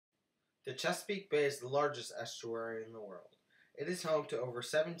The Chesapeake Bay is the largest estuary in the world. It is home to over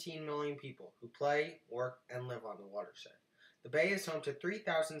 17 million people who play, work, and live on the watershed. The bay is home to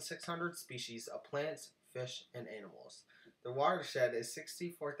 3,600 species of plants, fish, and animals. The watershed is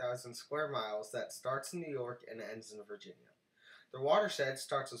 64,000 square miles that starts in New York and ends in Virginia. The watershed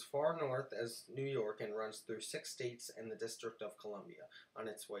starts as far north as New York and runs through 6 states and the District of Columbia on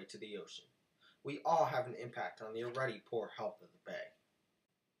its way to the ocean. We all have an impact on the already poor health of the bay.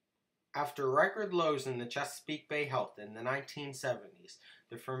 After record lows in the Chesapeake Bay health in the 1970s,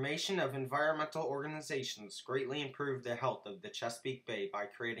 the formation of environmental organizations greatly improved the health of the Chesapeake Bay by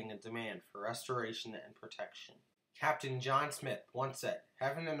creating a demand for restoration and protection. Captain John Smith once said,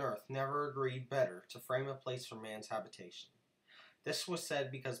 "Heaven and earth never agreed better to frame a place for man's habitation." This was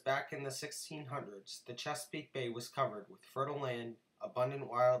said because back in the 1600s, the Chesapeake Bay was covered with fertile land, abundant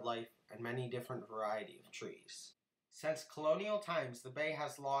wildlife, and many different varieties of trees. Since colonial times, the bay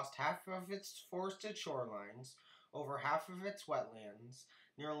has lost half of its forested shorelines, over half of its wetlands,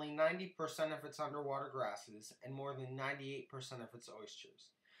 nearly 90% of its underwater grasses, and more than 98% of its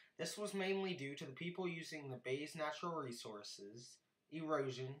oysters. This was mainly due to the people using the bay's natural resources,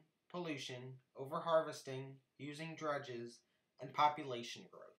 erosion, pollution, overharvesting, using dredges, and population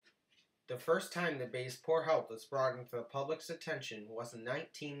growth. The first time the bay's poor health was brought into the public's attention was in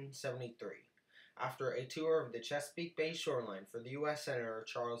 1973. After a tour of the Chesapeake Bay shoreline for the U.S. Senator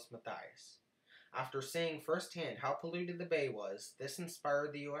Charles Mathias. After seeing firsthand how polluted the bay was, this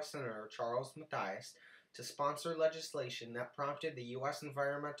inspired the U.S. Senator Charles Mathias to sponsor legislation that prompted the U.S.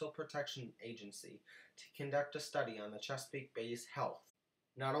 Environmental Protection Agency to conduct a study on the Chesapeake Bay's health.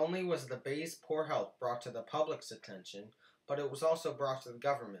 Not only was the bay's poor health brought to the public's attention, but it was also brought to the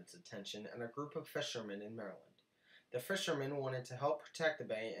government's attention and a group of fishermen in Maryland. The fishermen wanted to help protect the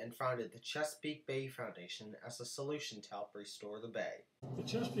bay and founded the Chesapeake Bay Foundation as a solution to help restore the bay. The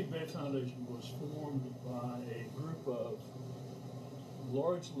Chesapeake Bay Foundation was formed by a group of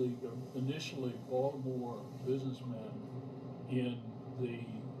largely, initially Baltimore businessmen in the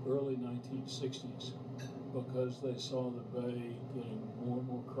early 1960s because they saw the bay getting more and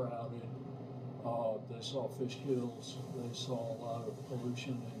more crowded. They saw fish kills. They saw a lot of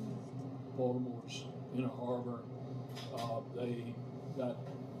pollution in Baltimore's inner harbor. They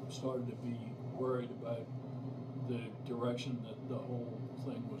started to be worried about the direction that the whole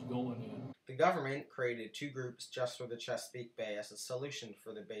thing was going in. The government created 2 groups just for the Chesapeake Bay as a solution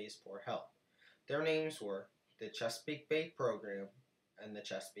for the bay's poor health. Their names were the Chesapeake Bay Program and the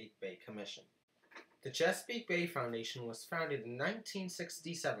Chesapeake Bay Commission. The Chesapeake Bay Foundation was founded in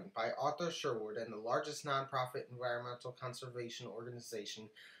 1967 by Arthur Sherwood and the largest nonprofit environmental conservation organization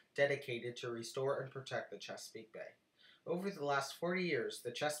dedicated to restore and protect the Chesapeake Bay. Over the last 40 years,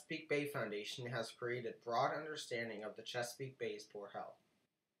 the Chesapeake Bay Foundation has created broad understanding of the Chesapeake Bay's poor health.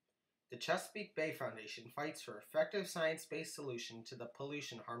 The Chesapeake Bay Foundation fights for effective science-based solution to the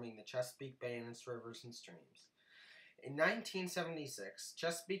pollution harming the Chesapeake Bay and its rivers and streams. In 1976,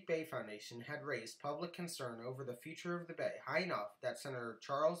 Chesapeake Bay Foundation had raised public concern over the future of the bay high enough that Senator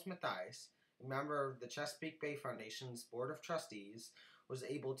Charles Mathias, a member of the Chesapeake Bay Foundation's Board of Trustees, was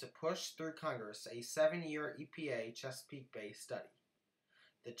able to push through Congress a 7-year EPA Chesapeake Bay study.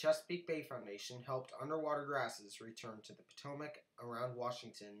 The Chesapeake Bay Foundation helped underwater grasses return to the Potomac around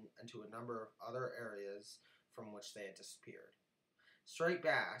Washington and to a number of other areas from which they had disappeared. Striped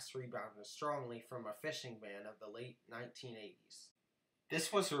bass rebounded strongly from a fishing ban of the late 1980s.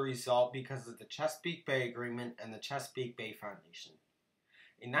 This was a result because of the Chesapeake Bay Agreement and the Chesapeake Bay Foundation.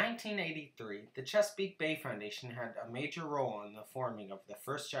 In 1983, the Chesapeake Bay Foundation had a major role in the forming of the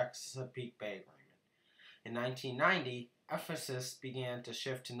first Chesapeake Bay Agreement. In 1990, emphasis began to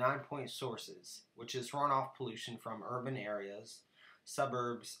shift to non-point sources, which is runoff pollution from urban areas,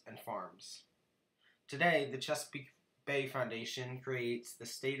 suburbs, and farms. Today, the Chesapeake Bay Foundation creates the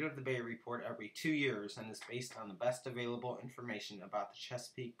State of the Bay report every 2 years and is based on the best available information about the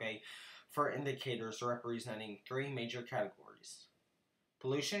Chesapeake Bay for indicators representing 3 major categories: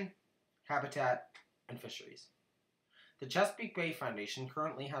 pollution, habitat, and fisheries. The Chesapeake Bay Foundation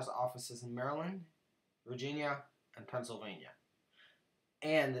currently has offices in Maryland, Virginia, and Pennsylvania,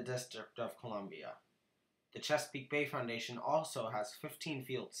 and the District of Columbia. The Chesapeake Bay Foundation also has 15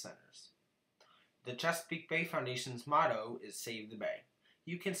 field centers. The Chesapeake Bay Foundation's motto is Save the Bay.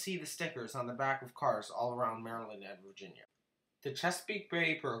 You can see the stickers on the back of cars all around Maryland and Virginia. The Chesapeake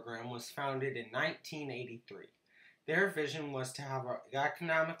Bay program was founded in 1983. Their vision was to have an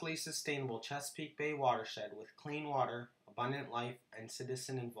economically sustainable Chesapeake Bay watershed with clean water, abundant life, and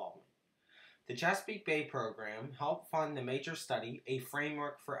citizen involvement. The Chesapeake Bay program helped fund the major study, A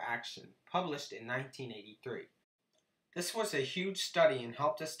Framework for Action, published in 1983. This was a huge study and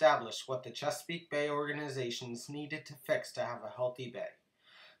helped establish what the Chesapeake Bay organizations needed to fix to have a healthy bay.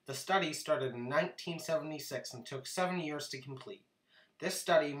 The study started in 1976 and took 7 years to complete. This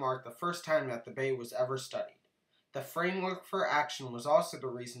study marked the first time that the bay was ever studied. The framework for action was also the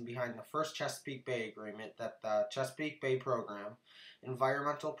reason behind the first Chesapeake Bay Agreement that the Chesapeake Bay Program,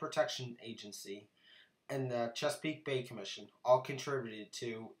 Environmental Protection Agency, and the Chesapeake Bay Commission all contributed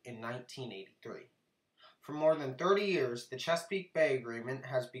to in 1983. For more than 30 years, the Chesapeake Bay Agreement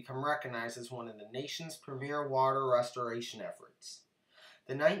has become recognized as one of the nation's premier water restoration efforts.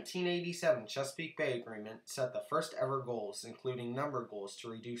 The 1987 Chesapeake Bay Agreement set the first ever goals, including number goals to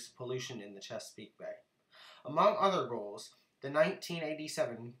reduce pollution in the Chesapeake Bay. Among other goals, the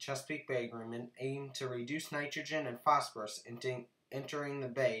 1987 Chesapeake Bay Agreement aimed to reduce nitrogen and phosphorus entering the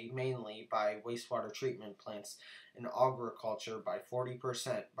bay mainly by wastewater treatment plants and agriculture by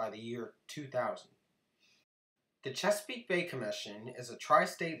 40% by the year 2000. The Chesapeake Bay Commission is a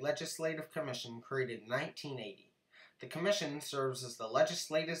tri-state legislative commission created in 1980. The commission serves as the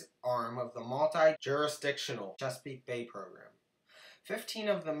legislative arm of the multi-jurisdictional Chesapeake Bay Program. 15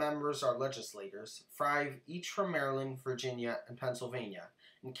 of the members are legislators, 5 each from Maryland, Virginia, and Pennsylvania,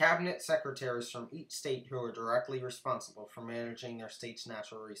 and cabinet secretaries from each state who are directly responsible for managing their state's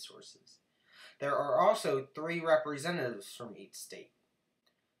natural resources. There are also 3 representatives from each state.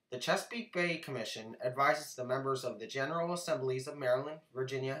 The Chesapeake Bay Commission advises the members of the General Assemblies of Maryland,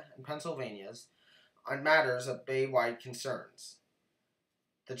 Virginia, and Pennsylvania on matters of bay-wide concerns.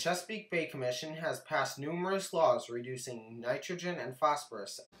 The Chesapeake Bay Commission has passed numerous laws reducing nitrogen and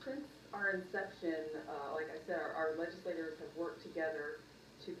phosphorus. Since our inception, like I said, our legislators have worked together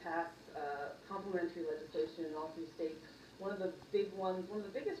to pass complementary legislation in all 3 states. One of the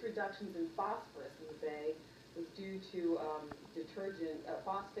biggest reductions in phosphorus in the bay was due to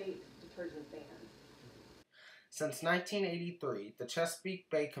phosphate detergent bans. Since 1983, the Chesapeake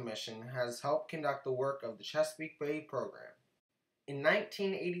Bay Commission has helped conduct the work of the Chesapeake Bay Program. In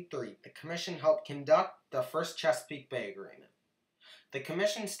 1983, the Commission helped conduct the first Chesapeake Bay Agreement. The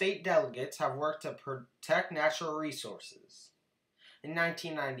Commission's state delegates have worked to protect natural resources. In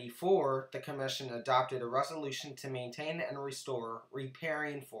 1994, the Commission adopted a resolution to maintain and restore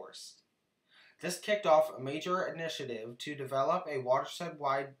riparian forest. This kicked off a major initiative to develop a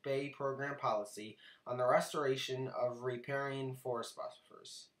watershed-wide bay program policy on the restoration of riparian forest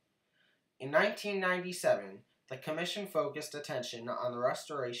buffers. In 1997, the Commission focused attention on the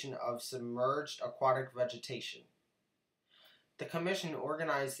restoration of submerged aquatic vegetation. The Commission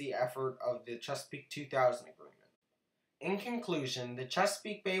organized the effort of the Chesapeake 2000 Agreement. In conclusion, the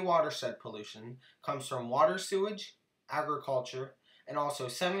Chesapeake Bay watershed pollution comes from water sewage, agriculture, and also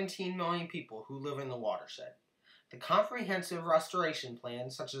 17 million people who live in the watershed. The comprehensive restoration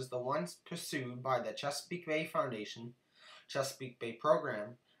plans, such as the ones pursued by the Chesapeake Bay Foundation, Chesapeake Bay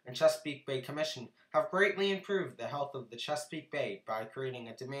Program, and Chesapeake Bay Commission, have greatly improved the health of the Chesapeake Bay by creating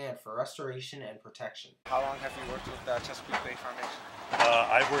a demand for restoration and protection. How long have you worked with the Chesapeake Bay Foundation?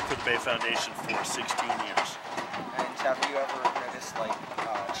 I've worked with the Bay Foundation for 16 years. And have you ever noticed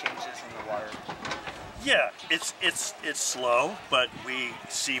changes in the water? Yeah, it's slow, but we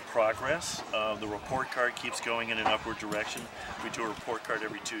see progress. The report card keeps going in an upward direction. We do a report card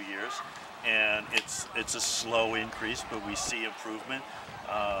every 2 years, and it's a slow increase, but we see improvement.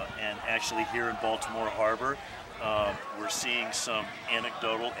 And actually here in Baltimore Harbor, we're seeing some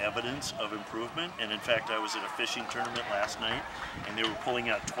anecdotal evidence of improvement. And in fact, I was at a fishing tournament last night, and they were pulling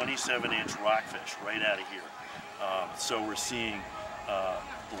out 27-inch rockfish right out of here. So we're seeing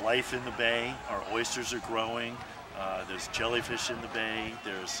life in the bay. Our oysters are growing. There's jellyfish in the bay.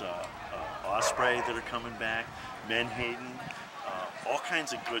 There's osprey that are coming back, menhaden, all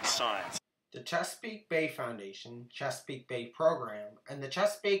kinds of good signs. The Chesapeake Bay Foundation, Chesapeake Bay Program, and the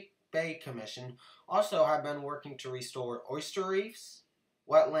Chesapeake Bay Commission also have been working to restore oyster reefs,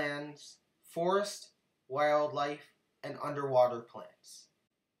 wetlands, forest, wildlife, and underwater plants.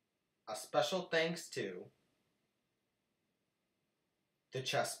 A special thanks to the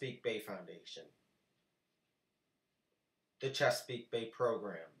Chesapeake Bay Foundation, the Chesapeake Bay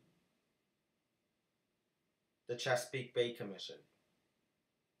Program, the Chesapeake Bay Commission,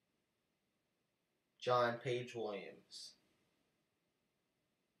 John Page Williams,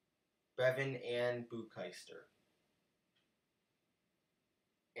 Bevan Ann Bukeister,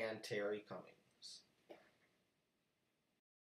 and Terry Cummings.